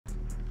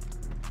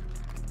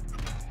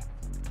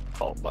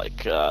Oh my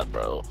god,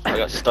 bro. I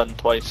got stunned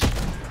twice.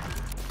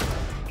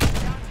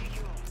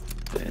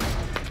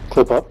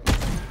 Clip up.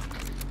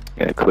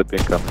 Yeah, clip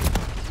income.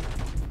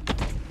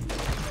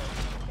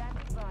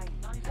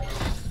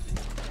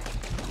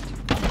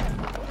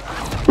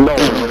 No.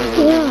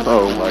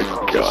 Oh my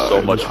god.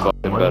 So much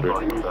fucking better.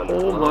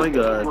 Oh my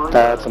god.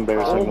 That's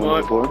embarrassing.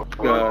 Oh my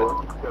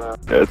god.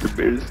 That's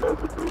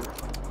embarrassing.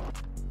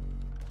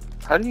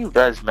 How do you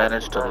guys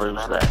manage to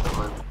lose that?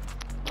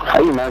 How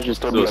do you imagine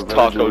still being Those a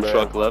taco virgin,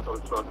 truck bro? left.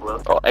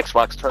 Oh,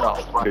 Xbox turn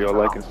off. So y'all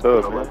liking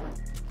sub, man?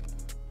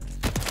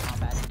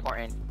 That's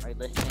important. Are you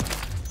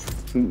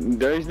listening?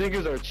 These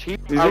niggas are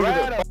cheap. These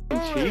niggas are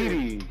fucking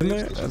cheating.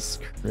 That's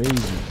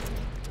crazy.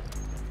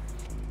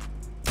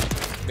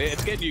 Man,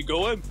 it's getting you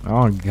going.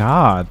 Oh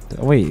god.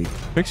 Wait,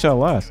 quick shot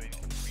last.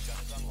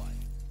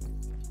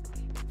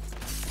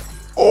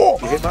 No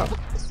way,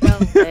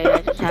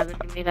 that just happened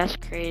to me. That's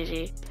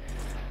crazy.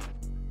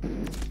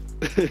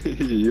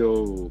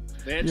 Yo.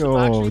 Man,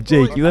 Yo,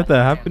 Jake, you let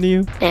that happen to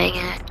you? Dang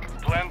it.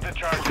 Plant the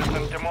charges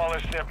and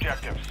demolish the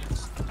objectives.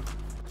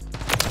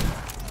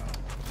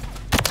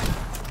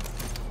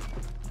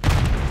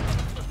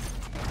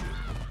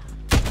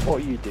 What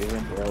are you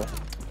doing, bro?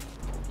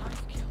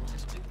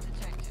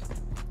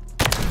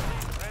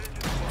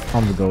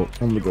 I'm the goat.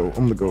 I'm the goat.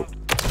 I'm the goat.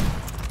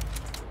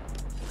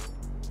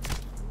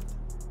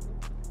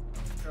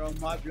 You're on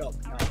my block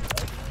now.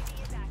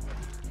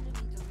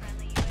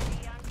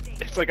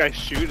 It's like I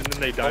shoot and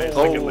then they die a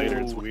second later.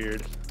 It's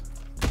weird.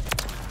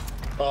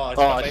 Oh,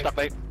 Stop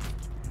it.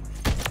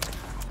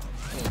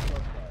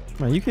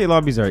 Man, UK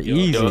lobbies are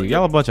easy. yo.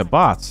 Y'all a bunch of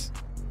bots.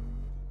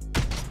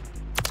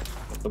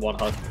 The one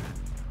hug.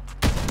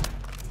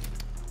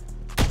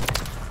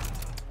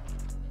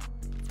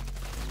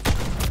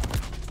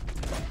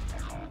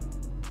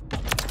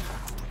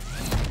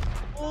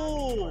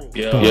 Oh!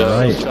 Yeah,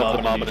 Right. shut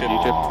them out in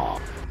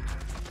Egypt.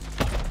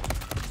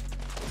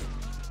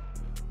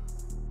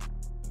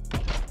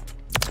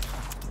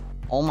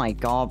 Oh my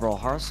god, bro,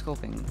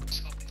 horoscoping.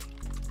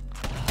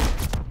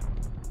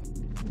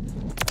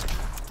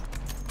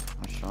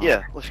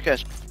 Yeah, let's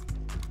catch.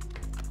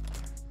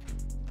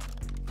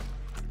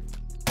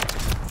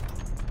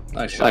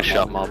 Nice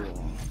shot, Mom.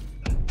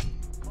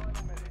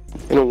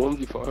 In a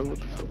 1v5, what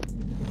the fuck?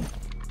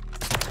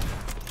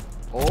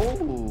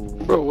 Oh,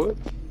 Bro, what?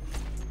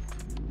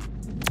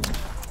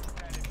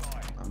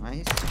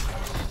 nice.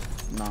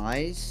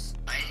 Nice.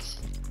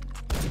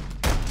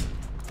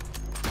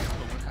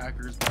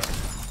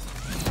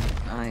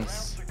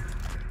 Nice.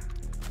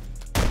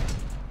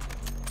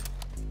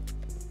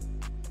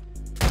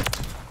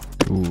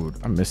 Dude,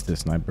 I missed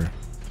this sniper.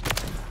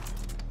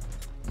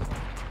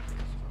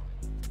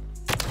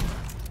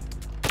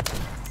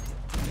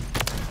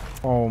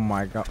 Oh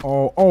my god.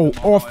 Oh,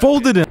 I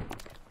folded him.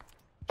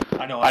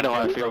 I know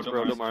how it feels,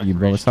 bro. Don't worry. You,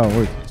 bro, that's how it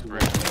works.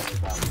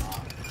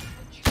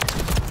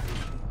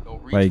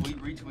 Like,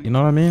 you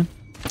know what I mean?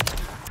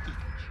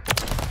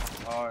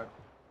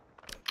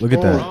 Look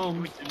at that.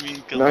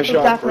 Nice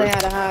shot, Definitely bro. had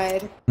to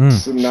hide.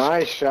 It's a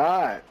nice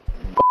shot.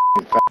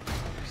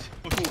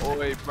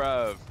 Oi,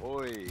 bruv.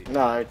 Oi.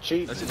 Nah,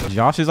 cheating.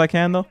 Josh is I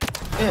can though.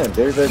 Yeah,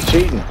 they're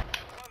cheating.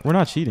 We're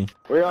not cheating.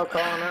 Where y'all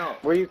calling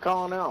out? Where you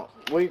calling out?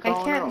 Where you I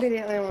calling can't out? do the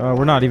other one.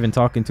 We're not even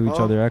talking to each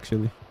Oh. other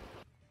actually.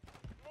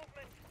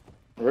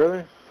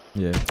 Really?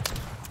 Yeah.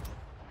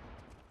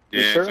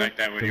 You Yeah, sure? it's like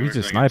that when Dude, you we work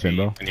just on your sniping,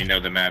 team bro. and you know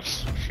the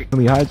maps.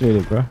 Really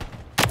hydrated, bro.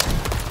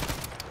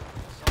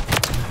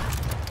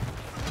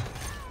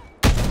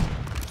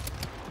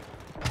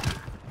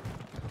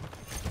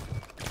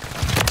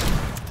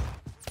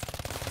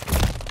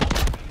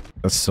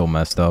 That's so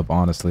messed up,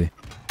 honestly.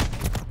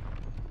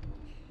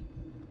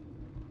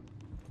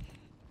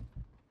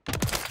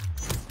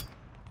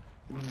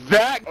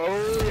 That,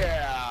 oh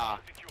yeah.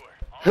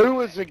 Who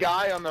was the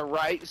guy on the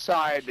right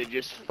side that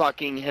just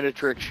fucking hit a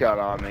trick shot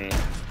on me?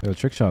 Yo,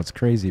 trick shot's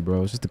crazy,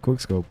 bro. It's just a quick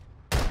scope.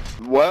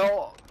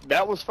 Well,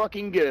 that was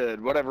fucking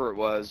good, whatever it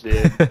was,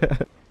 dude.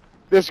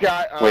 This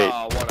guy, Wait.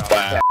 What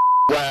a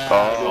Wow.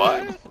 wow.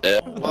 What?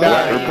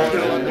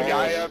 The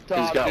guy up top,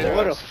 He's got dude.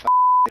 walls.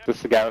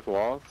 This the guy with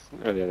walls?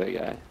 Or the other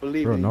guy?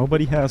 Bro,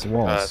 nobody has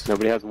walls.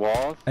 Nobody has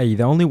walls? Hey,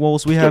 the only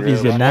walls we have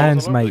is your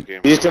nans, mate.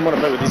 You just didn't want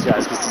to play with these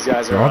guys because these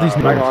guys are All these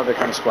niggas. they're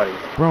kind of sweaty.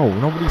 Bro,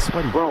 nobody's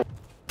sweaty. Bro.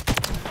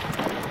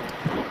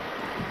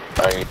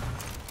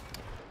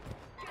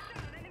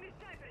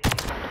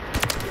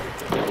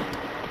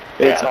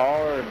 It's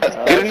hard.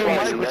 Get a new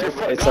mic with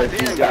your It's like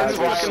these guys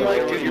are fucking so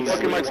mic, dude. Your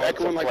fucking easy. mic's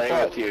echoing like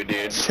fuck. You,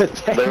 dude.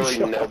 Literally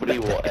nobody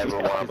will ever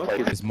want to play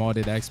this. It's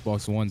modded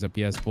Xbox Ones and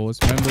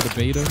PS4s. Remember the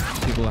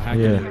beta? People are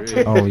hacking Yeah.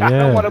 it. Oh, I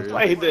don't want yeah. to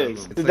play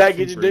this. Did that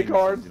get your dick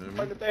hard,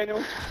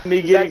 Nathaniel?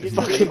 Me getting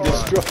fucking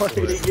destroyed.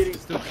 Me getting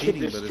fucking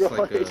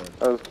destroyed.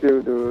 Oh,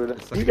 shoot,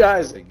 dude. You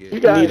guys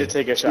need to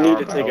take a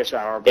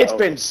shower. Bro. It's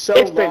been so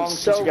long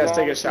since you guys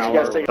take a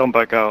shower. Don't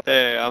back out.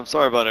 Hey, I'm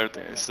sorry about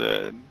everything I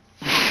said.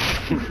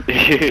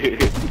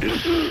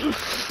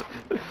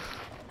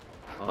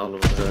 All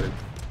of a sudden.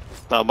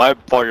 Not my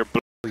fault. You're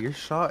Your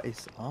shot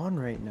is on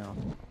right now.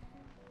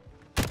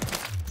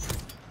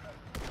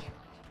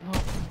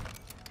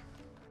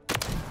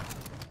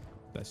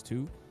 That's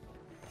 2.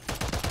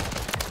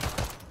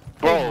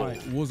 Bro. Right,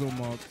 Warzone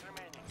mark.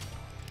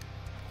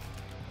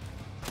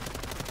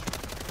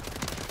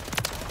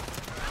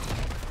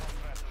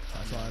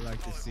 That's what I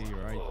like to see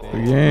right there.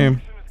 Good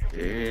game.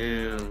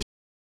 Damn.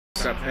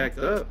 Got packed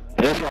up.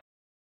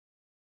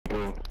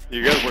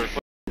 You guys were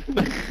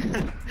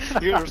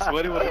you were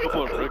sweating when I go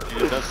for a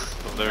rookie. That's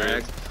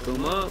hilarious.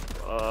 Come up.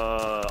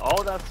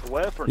 All that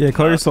sweat for Yeah,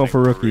 call yourself a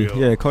nothing, rookie. for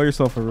real. Yeah, call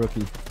yourself a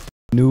rookie.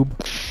 Noob.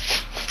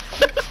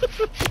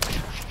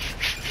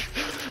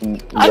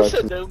 I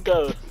said don't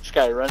go. This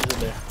guy runs in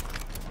there.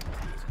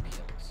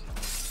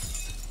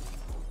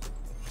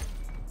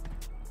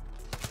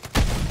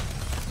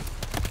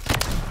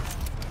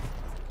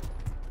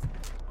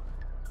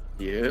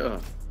 Yeah.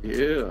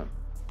 Yeah.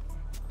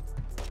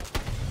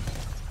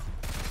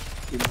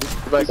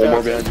 One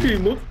more behind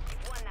you.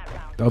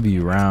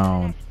 W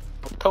round.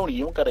 Tony,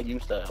 you don't gotta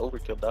use that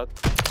overkill, dog.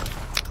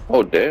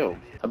 Oh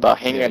damn. About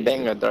hang a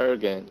dang a there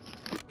again.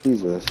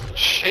 Jesus.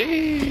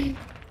 She.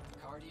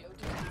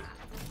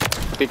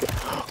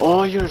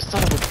 Oh, you're a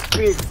son of a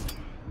bitch.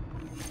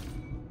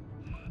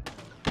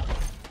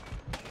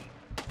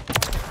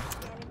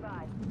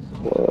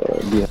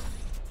 Yeah.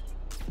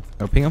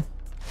 Oh, ping him.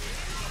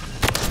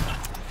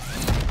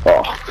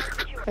 Oh,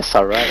 it's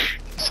alright.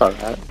 It's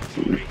alright.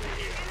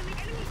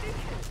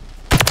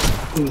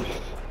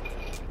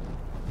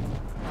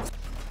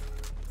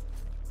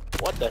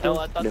 What the hell?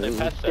 I thought they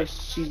patched that.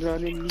 She's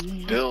running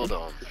me. Build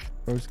on.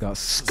 First got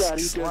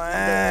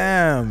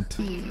slammed.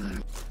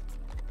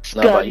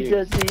 Scotty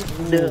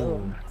doesn't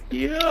know.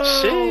 Yo!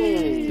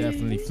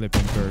 Definitely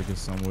flipping burgers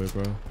somewhere,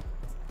 bro.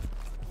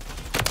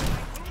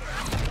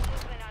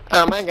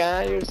 Oh my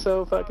god, you're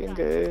so fucking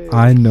good.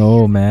 I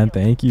know, man.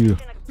 Thank you.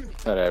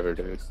 Whatever,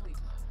 dude.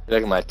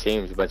 Look at my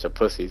team's a bunch of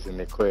pussies and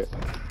they quit.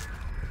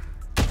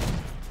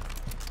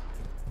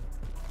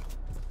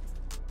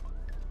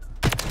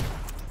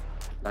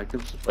 Like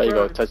them. Why you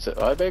go touch it?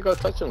 Why you go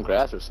touch some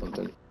grass or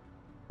something?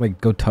 Like,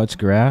 go touch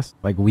grass?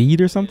 Like weed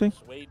or something?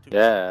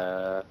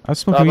 Yeah. I'm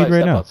smoking weed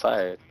right now.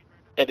 Outside.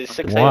 It is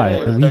 6 Why?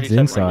 a.m. The weed's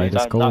inside.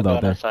 It's cold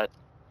out there. Outside.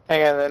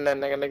 Hang on, then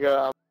they're gonna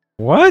go.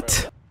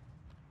 What?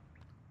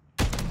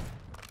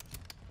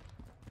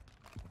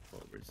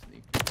 Forward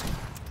sneak.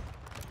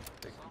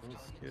 Take no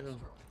skill.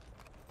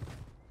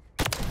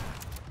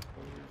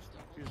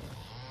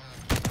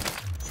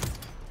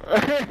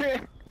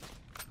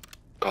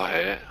 Go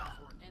ahead.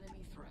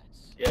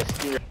 Yes,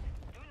 you're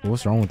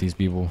What's wrong with these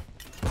people?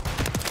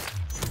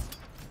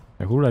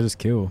 Like, who did I just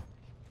kill?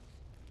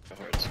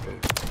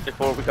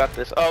 Before we got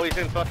this. Oh, he's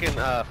in fucking,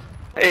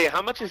 hey,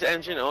 how much is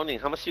engine owning?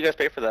 How much do you guys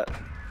pay for that?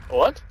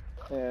 what?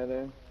 Yeah,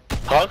 dude.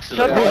 Hux?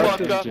 Shut the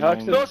fuck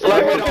up. Don't say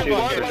fucking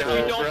what like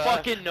you don't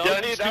fucking know,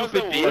 you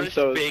stupid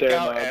bitch. Fake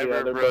out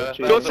ever, bro.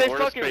 Don't say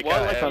fucking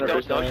what like you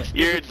don't know, you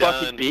stupid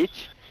fucking bitch.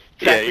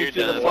 Yeah, Track me you're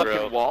through the done, fucking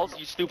bro. walls,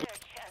 you stupid.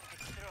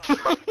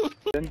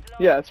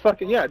 Yeah, it's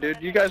fucking, yeah,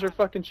 dude. You guys are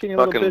fucking cheating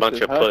Fucking little bitches.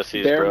 bunch of huh?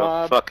 pussies, Bear bro.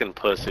 mob. Fucking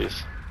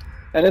pussies.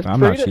 And it's I'm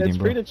free not to, cheating, it's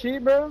bro. free to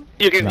cheat, bro?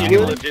 You can, Nah, you can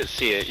I'm not. legit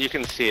see it. You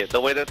can see it.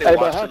 The way that they Hey,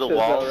 walk but through the Hux is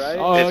walls though, right?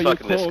 Oh, is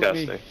fucking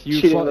disgusting.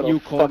 Cheating called me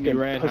fucking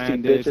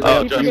red-handed. pussy bitches. Oh,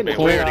 I keep trust me, forgetting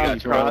we to already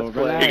turn got off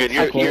bro. crossplay.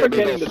 You're I keep a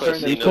forgetting little to turn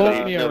pussy. this You called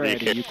shit me off.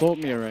 already. You called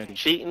me already.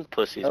 Cheating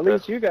pussies, At bro.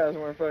 least you guys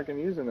weren't fucking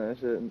using that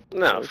shit.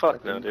 No,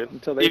 fuck no, dude.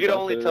 Until they You could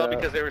only busted tell it out.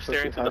 because they were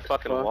staring through the Pussy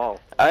fucking fuck. wall.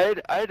 I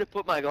had to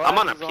put my glasses I'm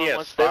on a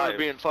once they were PS5.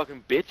 being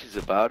fucking bitches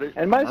about it.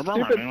 And my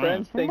stupid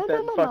friends think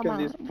that fucking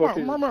these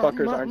pussies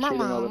fuckers aren't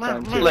cheating all the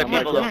time too. Let I'm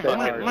like, people yes, know they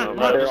fucking are. know,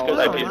 bro. They're Just all 'cause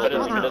fucking people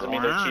cheating. doesn't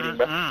mean they're cheating,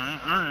 bro.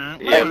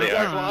 Yeah, they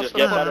are. Get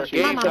better.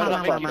 Get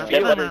better.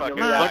 Get better.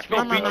 Let's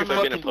go beat your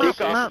fucking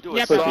dick off and do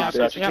a sauce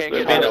that you can't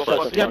get no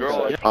fucking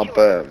girl. I'm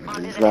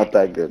bad. He's not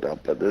that good,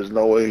 but there's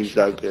no way he's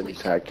that good.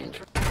 He's hacking.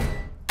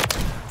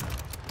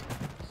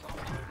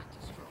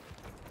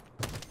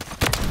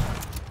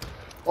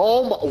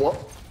 Oh my, what?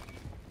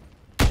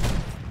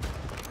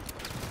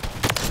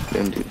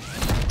 Indeed.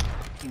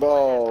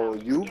 Bro,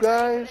 you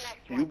guys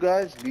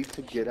need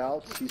to get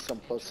out, see some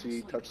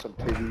pussy, touch some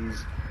titties,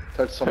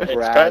 touch some It's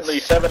grass. currently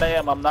 7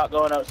 a.m. I'm not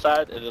going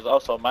outside. It is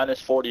also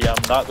 -40. I'm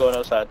not going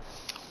outside.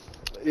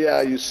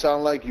 Yeah, you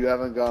sound like you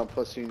haven't gotten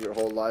pussy in your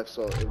whole life,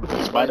 so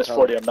It's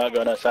 -40. I'm not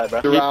going outside,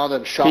 bro. around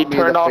and shot He me in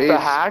turned the off face. the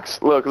hacks.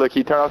 Look,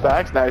 he turned off the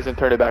hacks. Now he's gonna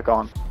turn it back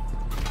on.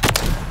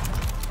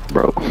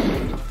 Bro.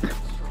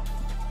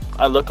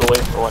 I look away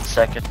for 1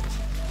 second.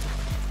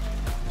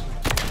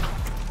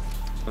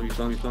 Oh, you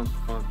saw. Come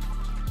on.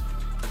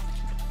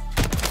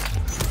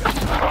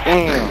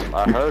 Damn,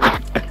 I heard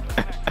him.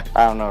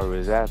 I don't know where he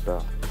was at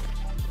though.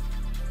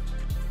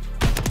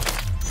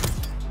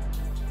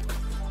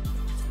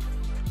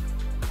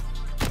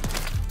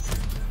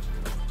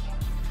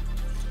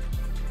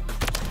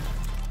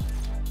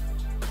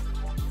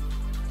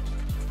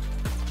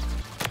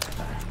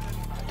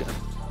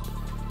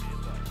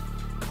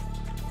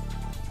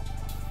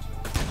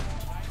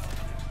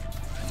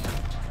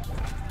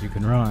 You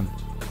can run.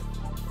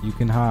 You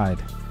can hide.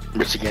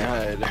 But you can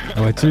hide.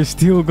 But you're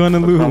still gonna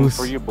We're coming lose.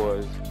 for you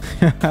boys.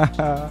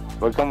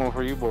 We're coming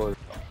for you boys.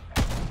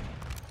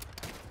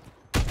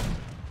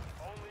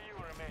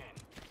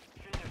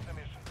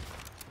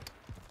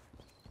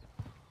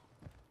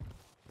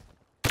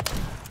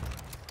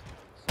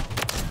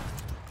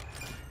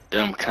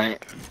 Dumb cunt.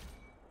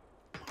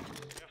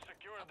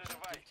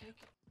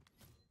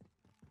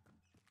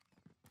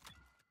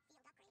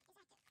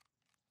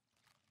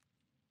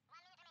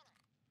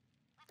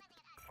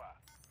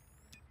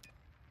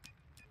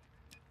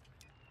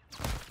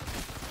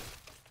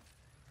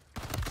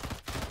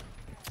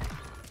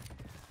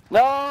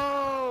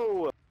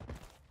 No!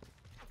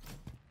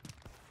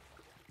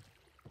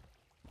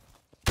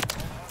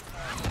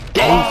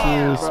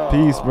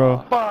 Peace,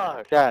 bro.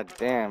 Fuck! God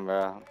damn,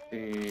 bro.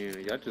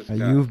 Y'all just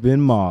You've been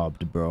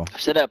mobbed, bro.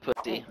 Shut up,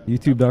 pussy.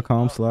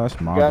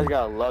 YouTube.com/mobbing. You guys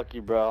got lucky,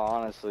 bro.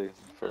 Honestly,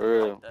 for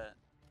real.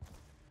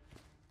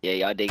 Yeah,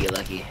 y'all did get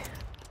lucky.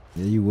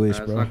 Yeah, you wish,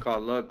 It's bro. not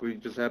called luck. We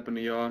just happened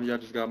to y'all. Y'all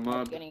just got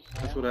mobbed.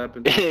 That's what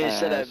happened.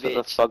 Shut up, bitch. Shut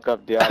the fuck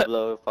up,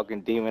 Diablo.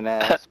 Fucking demon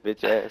ass,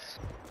 bitch ass.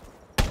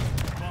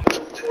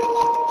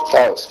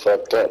 That was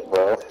fucked up,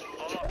 bro.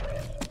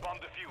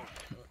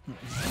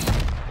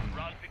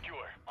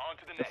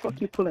 The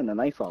fuck you pulling a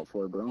knife out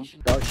for, bro?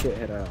 Dog shit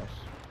hit ass.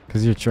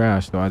 Cause you're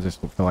trash, though. I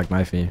just feel like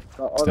knifing you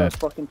All that instead.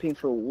 fucking ping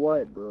for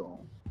what, bro?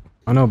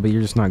 I know, but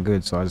you're just not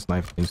good, so I just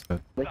knifed you instead.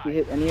 Like you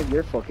hit any of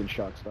your fucking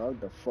shots, dog.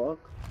 The fuck?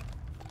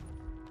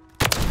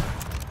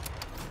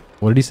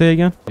 What did he say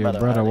again? Yo,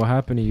 brother, what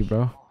happened to you,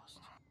 bro?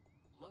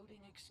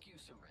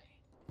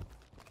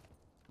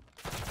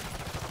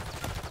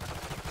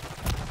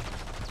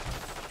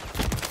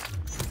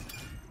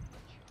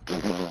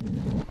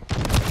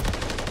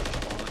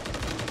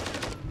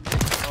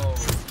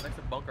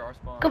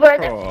 Good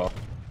burger. Oh,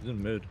 he's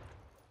in mid.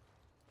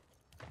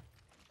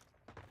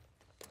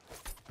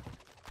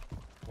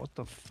 What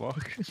the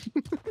fuck?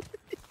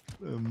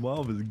 The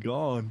mob is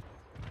gone.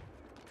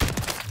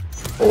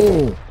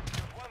 Oh!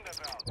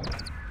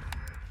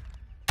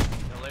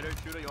 Later,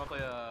 shooter, you wanna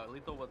play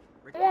lethal with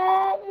Rick?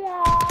 How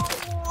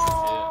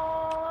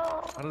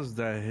does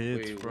that hit,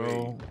 Wait,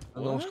 bro?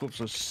 wait. No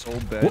scopes are so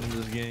bad in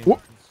this game.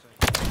 What?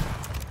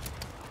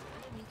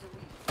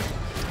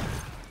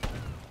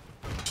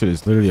 Shit,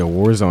 it's literally a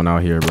war zone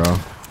out here, bro.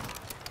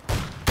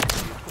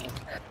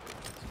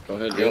 Go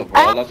ahead, yo,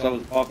 bro. All I saw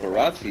was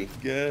paparazzi.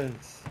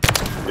 Yes.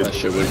 That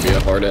shit would be a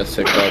hard ass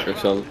TikTok or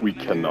something. We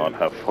cannot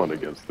have fun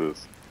against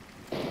this.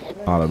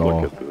 Not at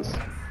all. Look at this.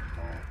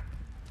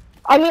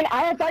 I mean,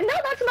 I thought, no,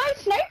 that's my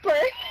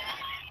sniper.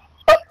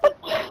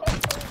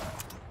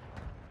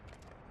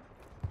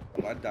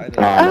 I died.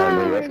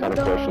 No, that's kind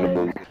of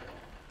questionable.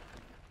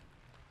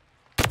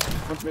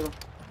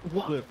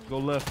 Clip, go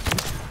left.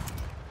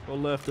 Go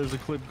left, there's a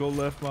clip, go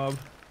left, mob.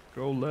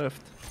 Go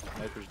left.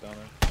 Sniper's down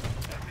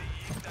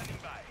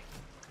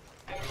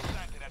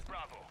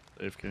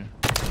there. AFK.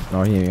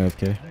 Oh, he ain't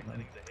AFK.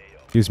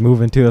 He was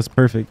moving too, that's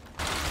perfect.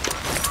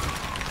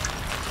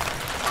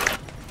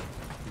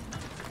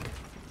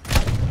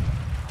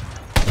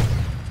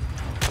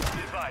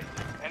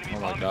 Oh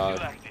my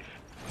god.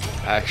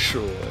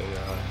 Actually,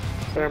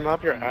 Better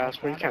mop your ass,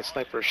 bro. You can't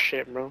snipe for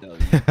shit, bro.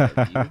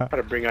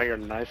 Gotta bring out your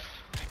knife.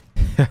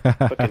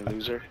 Fucking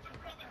loser.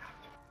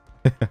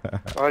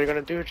 All you're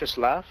gonna do is just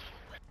laugh?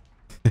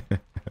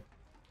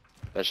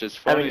 That's just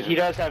I funny. mean, he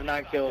does have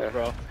 9 kills,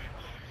 bro.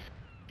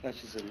 That's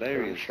just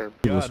hilarious. Sure.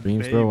 People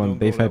streams, bro, and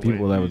they've had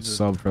people that would Jesus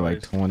sub for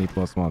like Christ.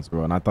 20+ months,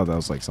 bro. And I thought that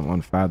was like some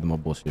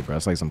unfathomable shit, bro.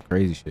 That's like some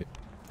crazy shit.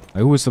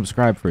 Like, who would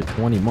subscribe for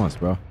 20 months,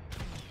 bro?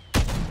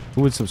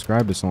 Who would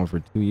subscribe to someone for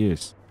 2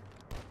 years?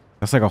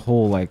 That's like a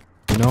whole, like,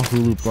 you know,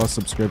 Hulu Plus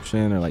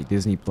subscription or like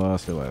Disney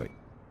Plus or like,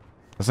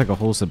 that's like a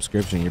whole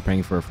subscription you're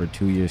paying for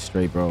 2 years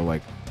straight, bro.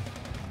 Like,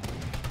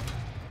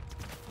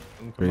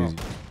 crazy.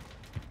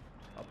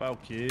 Hop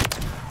out, kid.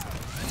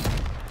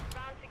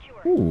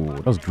 Ooh,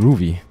 that was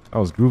groovy. That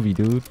was groovy,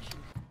 dude.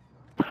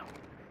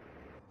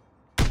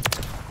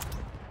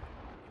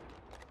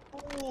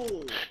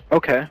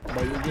 Okay.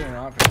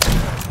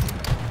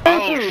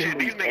 Oh shit,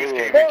 these niggas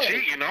can't be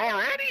cheating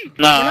already?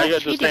 Nah, I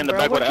gotta just stay in the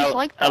back with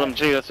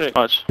LMG, that's it.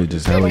 Watch. It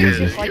just hella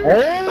easy. Every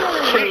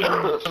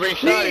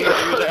shot you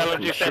use the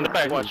LMG, stay in the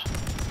back, watch.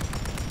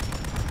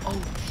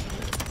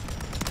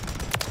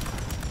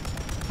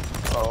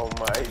 Oh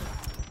my.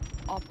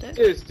 Optic.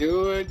 Just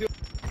do it.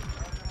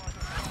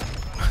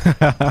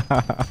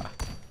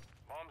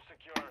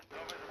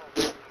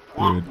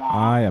 Dude,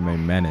 I am a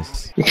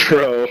menace.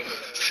 Bro.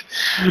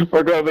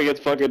 We're going up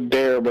against fucking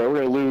Dare, bro.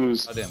 We're gonna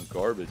lose. Goddamn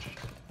garbage.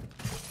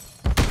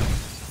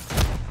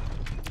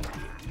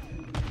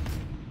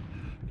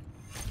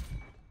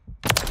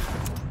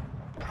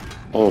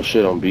 Oh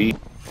shit, on B.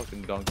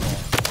 Fucking dunk on.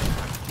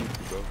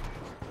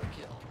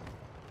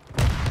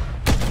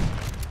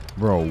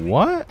 Bro,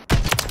 what?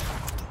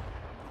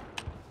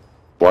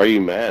 Why are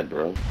you mad,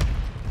 bro?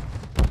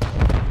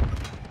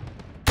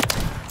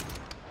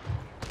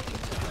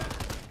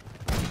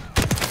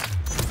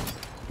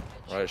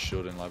 Right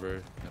shield in library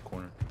in the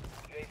corner.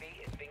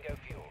 UAV is bingo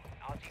fuel.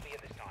 RTB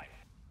at this time.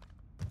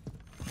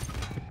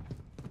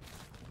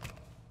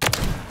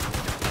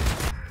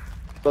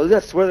 Bro, I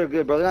swear they're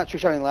good, bro. They're not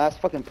trick-shotting last.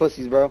 Fucking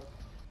pussies, bro.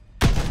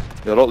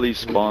 Yo, don't leave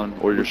spawn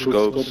or your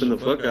scopes. Scoping the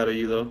fuck out of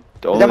you though.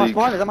 The Is that my only,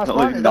 spawn? Is that my the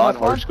spawn? only Is that my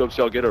non-hard spawn? scopes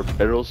y'all get are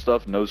barrel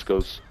stuff, no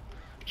scopes.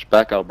 Just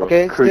back out, bro.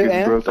 Okay, Kraken,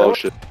 stay bro. in. Oh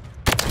shit.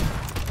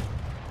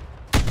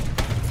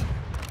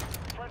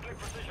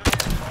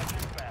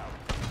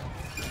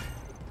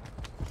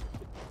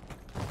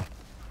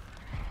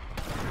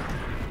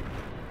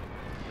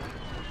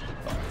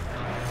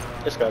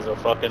 guy's a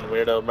fucking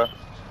weirdo, bro.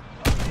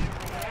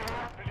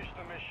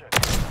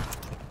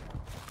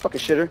 Fucking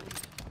shitter.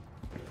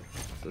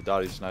 It's a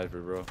Dottie sniper,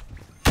 bro.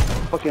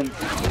 Fucking.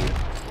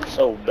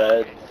 So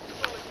bad.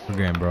 Good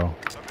game, bro.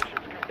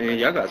 Hey,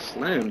 y'all got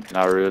slammed.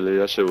 Not really.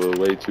 That shit was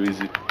way too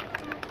easy.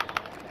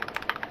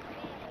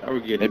 I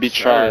would get Maybe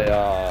try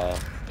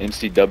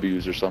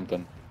MCWs or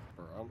something.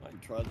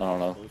 I don't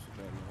know.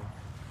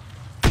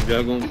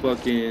 Y'all gonna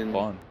fucking.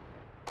 Fun.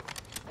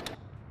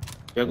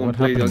 Y'all gonna What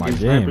play happened to my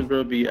against game? snipers,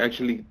 bro? But you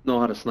actually know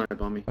how to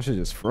snipe on me. That shit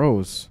just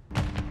froze.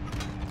 I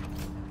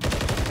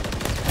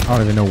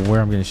don't even know where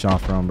I'm getting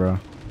shot from, bro.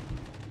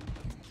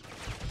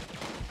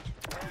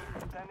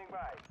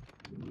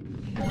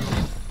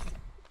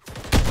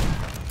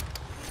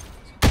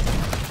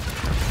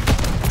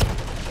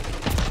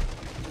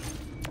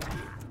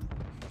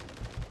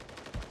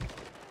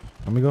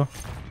 Let me go.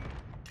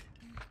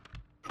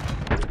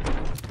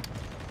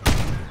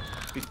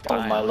 Oh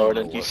my lord,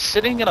 and he's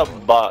sitting in a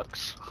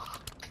box.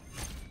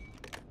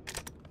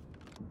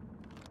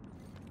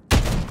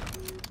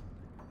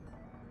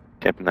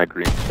 Camping that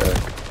green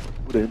stack.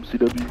 With an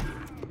MCW.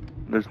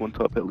 There's one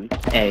top heli.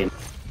 Hey.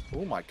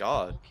 Oh my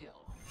god.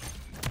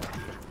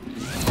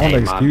 On Hey,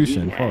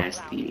 execution. Mom, you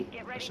nasty.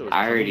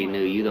 I already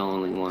knew you the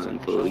only one,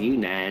 fool. You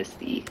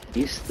nasty.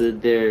 You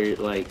stood there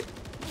like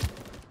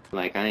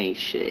I ain't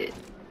shit.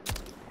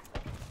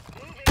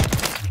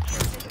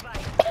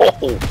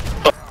 Oh.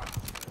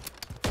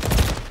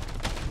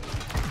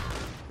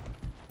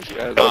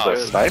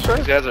 Sniper?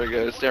 These guys are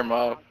good. It's their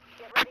mob.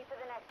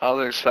 I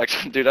was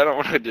expecting, dude. I don't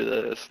want to do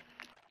this.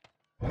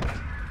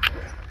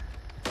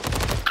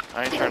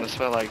 I ain't trying to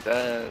sweat like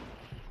that.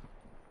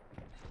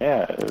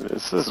 Yeah,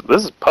 this is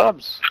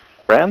pubs.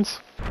 Friends?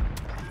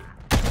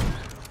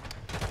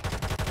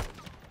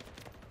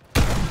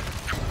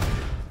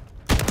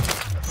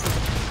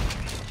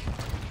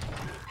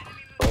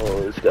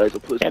 Oh, this guy's a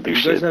pussy. Are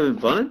you guys having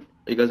fun?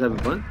 Are you guys having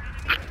fun?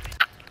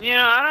 You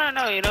know, I don't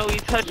know. You know, we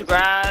touch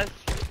grass,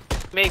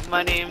 make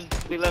money,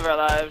 we live our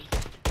lives.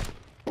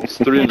 It's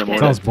 3 in the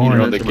morning. Sounds boring. You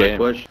know the game.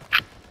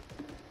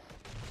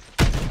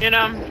 You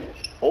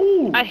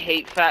know, I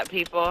hate fat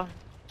people.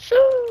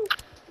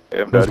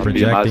 Yeah, Who's Daddy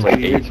beat my like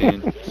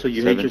projecting? 18. So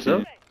you hate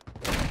yourself?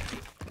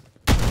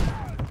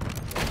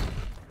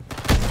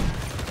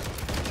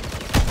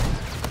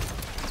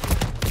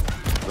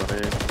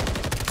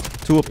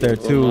 Two up there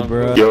too,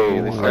 bro.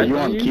 Yo, are you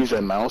on keys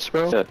and mouse,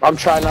 bro? I'm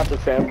trying not to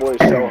fanboy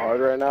so hard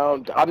right now.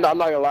 I'm not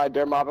gonna lie,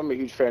 Dare Mob, I'm a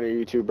huge fan of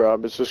you too, bro.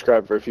 I've been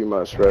subscribed for a few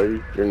months,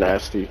 bro. You're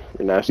nasty.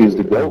 You're nasty as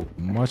the goat.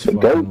 Much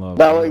fucking love.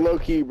 Not like low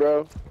key,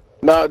 bro.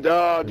 No,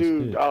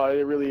 dude. Oh,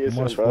 it really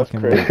isn't, Much bro. That's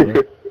fucking crazy. love,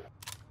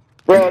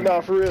 bro. Bro,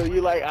 no, for real.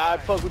 You like, I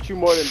fuck with you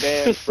more than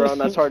dance, bro, and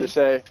that's hard to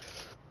say.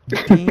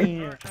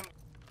 Damn.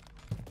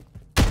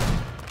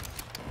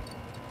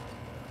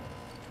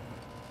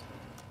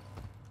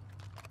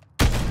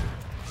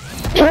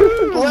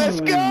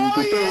 Let's go!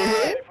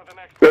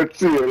 Let's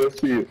see it, let's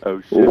see it. Oh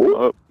shit.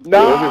 Oh,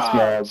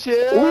 Nah,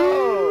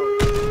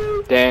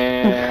 chill.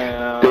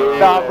 Damn.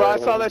 Nah, bro, I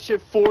saw that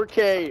shit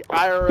 4K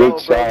IRL, bro.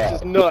 It's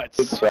just nuts.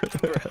 These are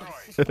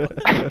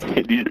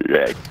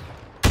rags.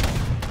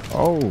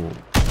 Oh.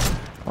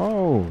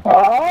 Oh.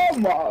 Oh,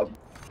 mob.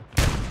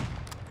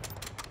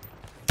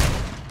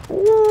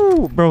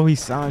 Ooh, bro, he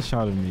sound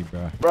shotted me,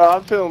 bro. Bro,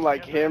 I'm feeling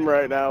like him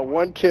right now.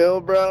 1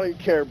 kill, bro. You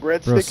carry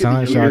breadstick Bro,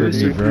 sound shotted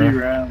me,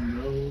 bro.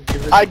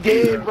 I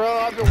did,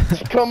 bro.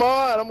 Come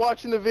on, I'm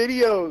watching the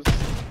videos.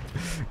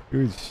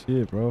 Good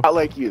shit, bro. I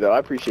like you, though. I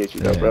appreciate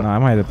you, though, Yeah, bro. nah, I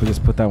might have to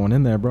just put that one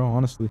in there, bro,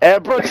 honestly. Hey,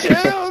 bro,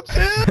 chill,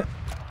 chill.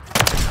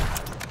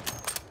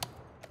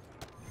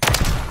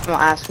 Don't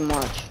ask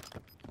much.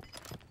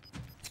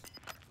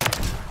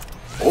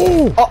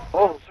 Oh!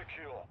 Oh,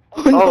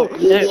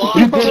 You did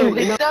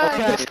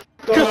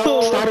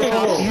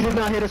You did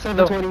not hit a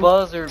 720.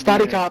 Buzzer.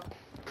 Study cop.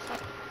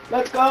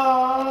 Let's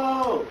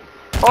go.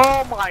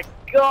 Oh my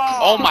god!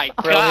 Oh my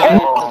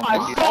god!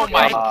 Oh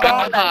my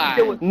god!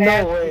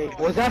 No way.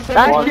 Was that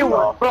That shit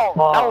was, bro.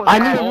 That was I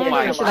knew Oh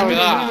my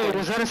god!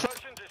 Was that a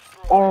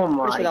Oh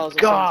my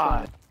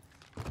god.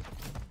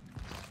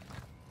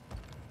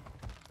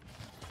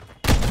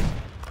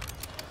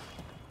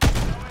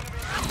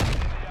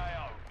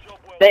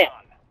 Damn.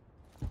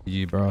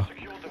 GG, bro.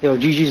 Yo,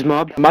 GG's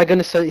mob. Am I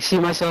gonna see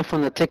myself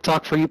on the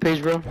TikTok for you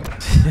page, bro?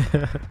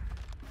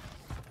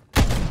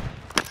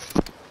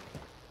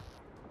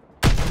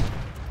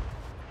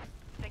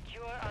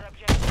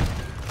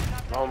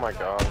 Oh my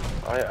god.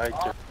 I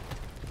just...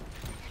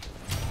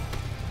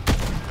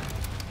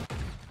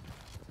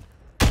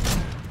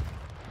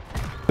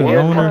 The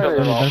owner shit.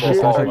 doesn't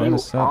sound like You in a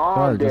style,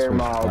 on just there, for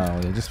Miles.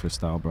 style, yeah, just for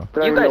style, bro.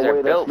 You guys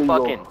are built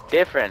fucking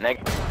different,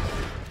 nigga.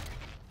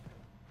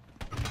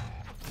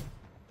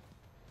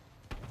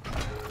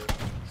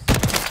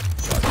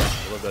 I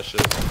love that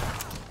shit.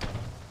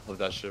 Love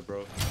that shit,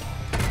 bro.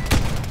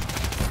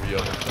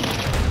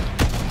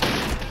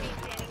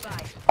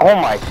 Oh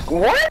my,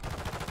 what?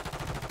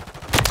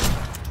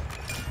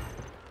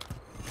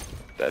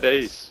 That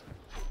ace.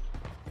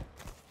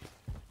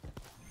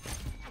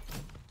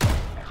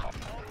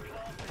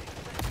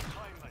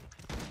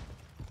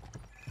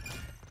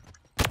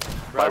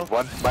 bro.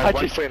 My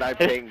 1.9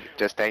 ping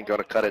just ain't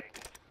gonna cut it.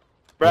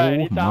 Bro, Oh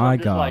anytime my I'm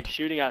just God. like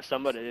shooting at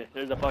somebody,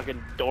 there's a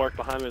fucking dork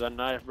behind me with a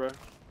knife, bro.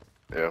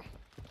 Yeah.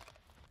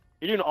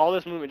 You're doing all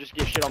this movement just to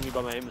get shit on me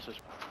by my aim assist.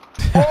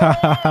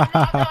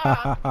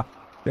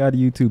 Get out of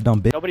YouTube,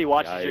 dumb bitch. Nobody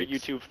watches your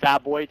YouTube,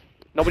 fat boy.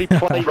 Nobody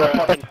plays your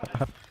fucking...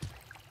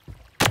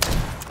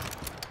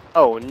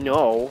 Oh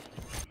no.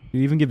 He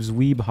even gives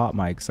weeb hot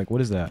mics. Like,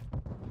 what is that?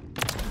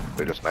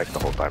 They just knife the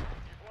whole time.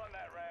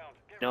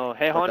 No,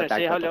 hey Hunter,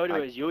 say hello to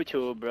his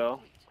YouTube, bro.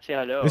 Say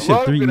hello. This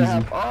shit 3 easy. My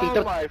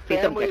whole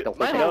family's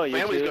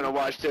gonna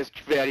watch this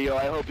video.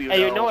 I hope you know.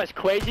 Hey, you know what's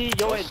crazy?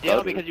 You're in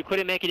deal because you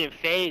couldn't make it in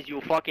phase,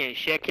 you fucking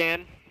shit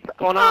can. What's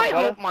going on,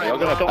 brother? I'm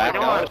gonna back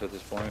out at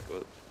this point,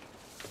 but...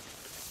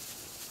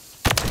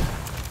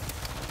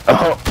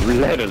 Oh,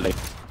 literally.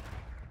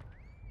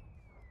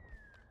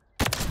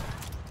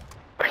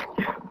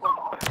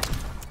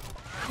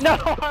 No!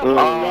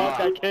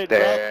 I can't,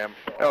 damn.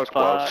 That was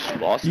close.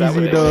 Lost that Easy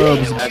one.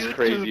 dubs. That's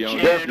crazy, yo.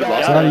 Shout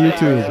out to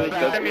YouTube.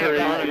 That's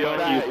crazy, yo.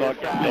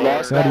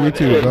 Shout out to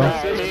YouTube, bro.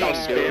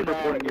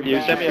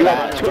 You sent me a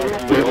lot.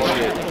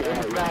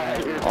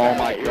 Oh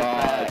my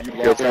god. You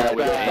lost that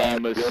with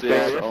aim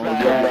assist. Oh,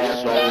 you're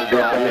so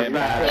goddamn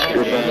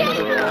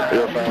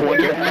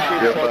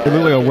It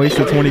looked like a waste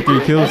of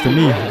 23 kills to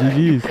me.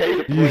 GG's.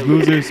 GG's,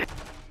 losers.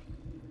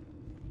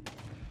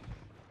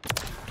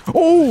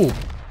 Oh!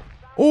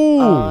 Oh!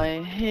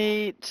 I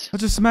hate. I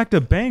just smacked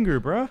a banger,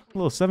 bruh. A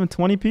little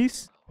 720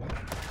 piece.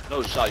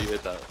 No shot, you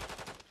hit that.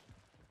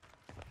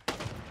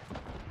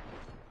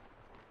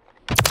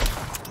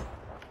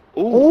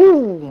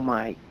 Oh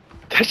my.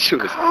 That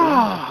shit was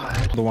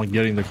The one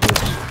getting the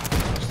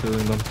clips,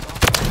 stealing them.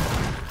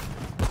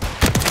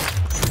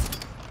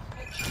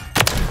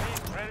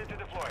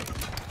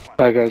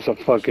 That guy's a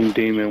fucking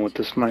demon with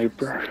the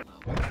sniper.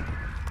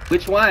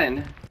 Which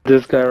one?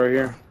 This guy right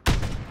here.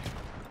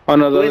 Oh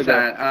no, the Who other is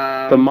guy.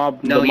 that? The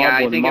mob. No, the yeah, mob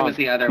I one, think mob. it was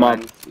the other mob.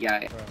 one.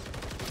 Yeah.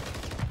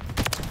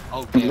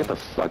 Oh, Get the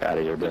fuck out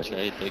of here, bitch.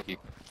 Hey, thank you.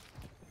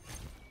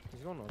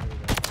 He's going over there.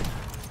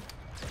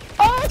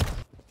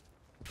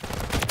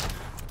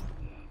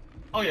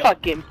 Oh yeah.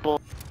 Fucking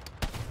bull.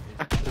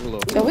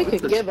 Yeah, we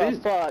could give a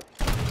fuck.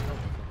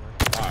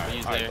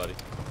 Alright, buddy.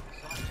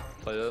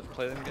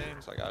 Play them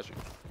games. I got you.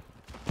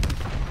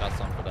 Got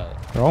something for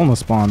that. They're all in the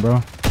spawn,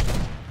 bro.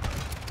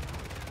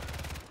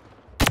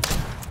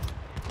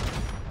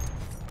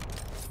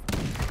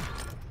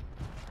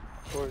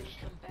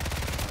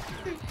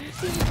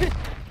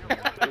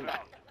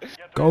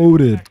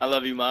 Goated. I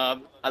love you,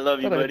 Mom. I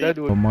love you, buddy.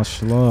 Oh,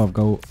 much love.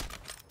 Go.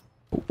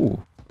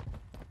 Ooh.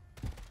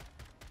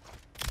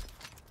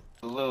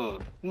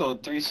 No,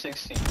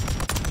 360. Here,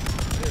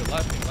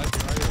 left right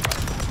here.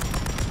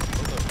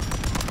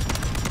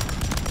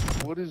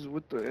 What is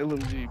with the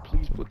LMG?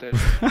 Please put that.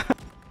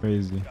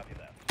 Crazy.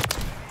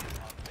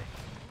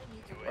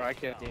 Bro, I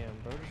can't. Damn,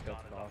 bro, just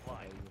got it off.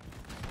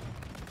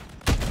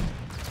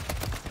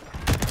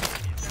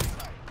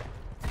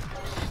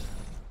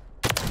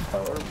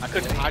 I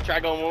couldn't. I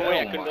tried going one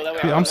way. I couldn't go that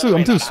way. Dude, I'm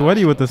too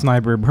sweaty with the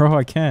sniper, bro.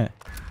 I can't.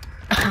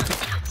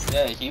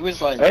 Yeah, he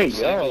was like, Hey,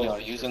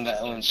 using the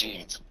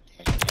LMG.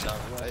 You know,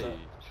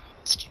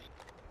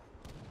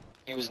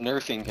 he was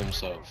nerfing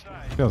himself.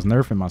 I was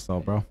nerfing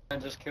myself, bro. I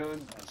just killed.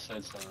 I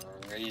said some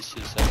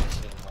racist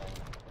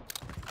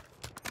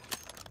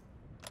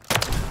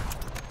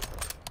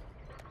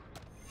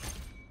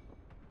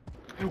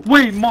shit.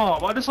 Wait,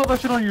 Mom, I just saw that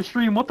shit on your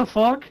stream. What the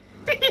fuck?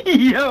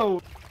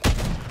 Yo.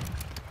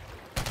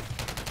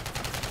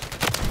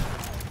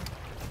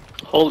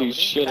 Holy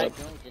shit. I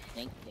don't just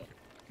think it.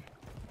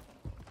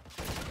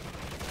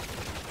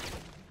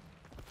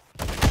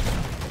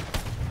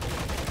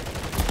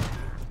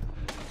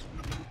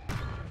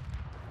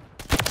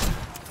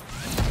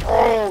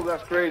 Oh,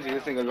 that's crazy.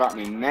 This thing got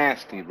me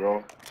nasty,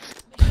 bro.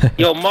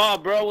 Yo,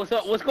 Mob, bro, what's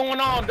up? What's going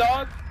on,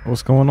 dog?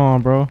 What's going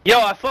on, bro? Yo,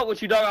 I fuck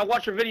with you, dog. I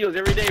watch your videos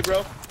every day,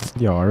 bro.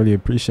 Yo, I really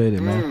appreciate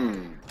it,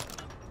 man.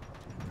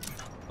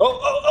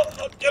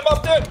 Oh, get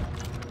up there.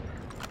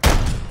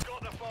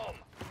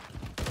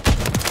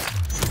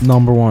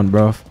 Number one,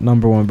 bro.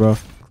 Number one, bro.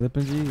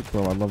 Clipping G,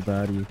 bro. I love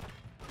that.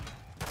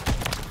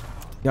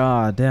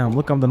 God damn,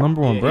 look, I'm the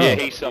number one, bro. Yeah,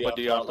 he's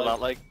somebody else a lot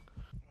like.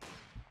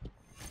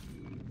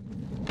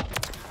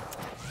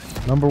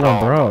 Number one,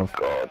 bro.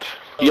 God.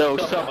 Yo,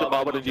 something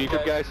about what the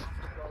YouTube guys.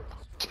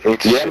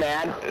 Yeah,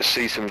 man.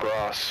 See some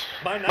grass.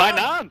 By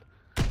none.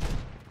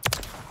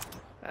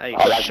 Hey,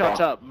 Oh,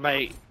 shut up,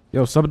 mate.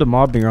 Yo, sub to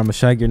mobbing or I'm gonna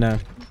shag your name.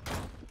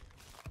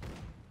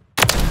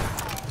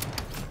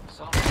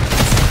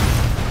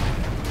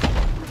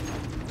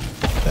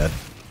 Dead.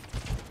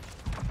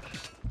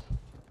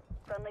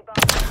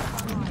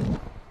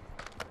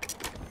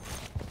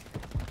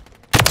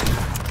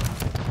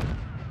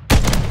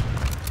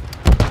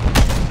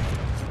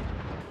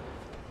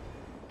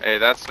 Hey,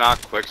 that's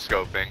not quick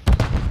scoping.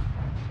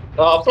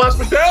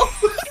 Plasma shell?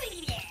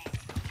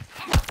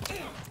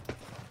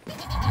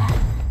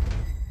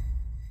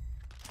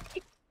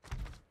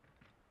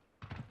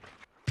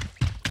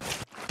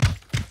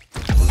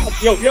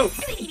 Yo.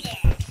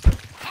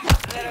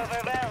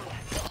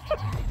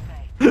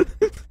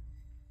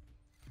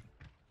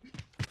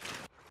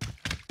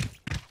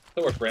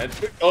 So we're friends.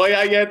 Oh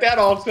yeah, yeah, dead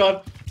on,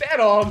 son. Dead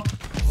on.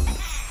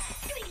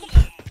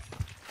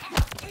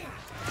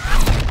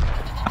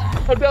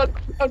 I'm done.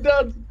 I'm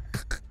done.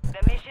 The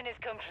mission is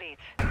complete.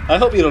 I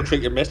hope you don't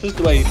treat your missus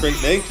the way you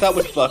treat me, 'cause that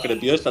was fucking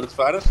abuse at its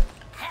finest.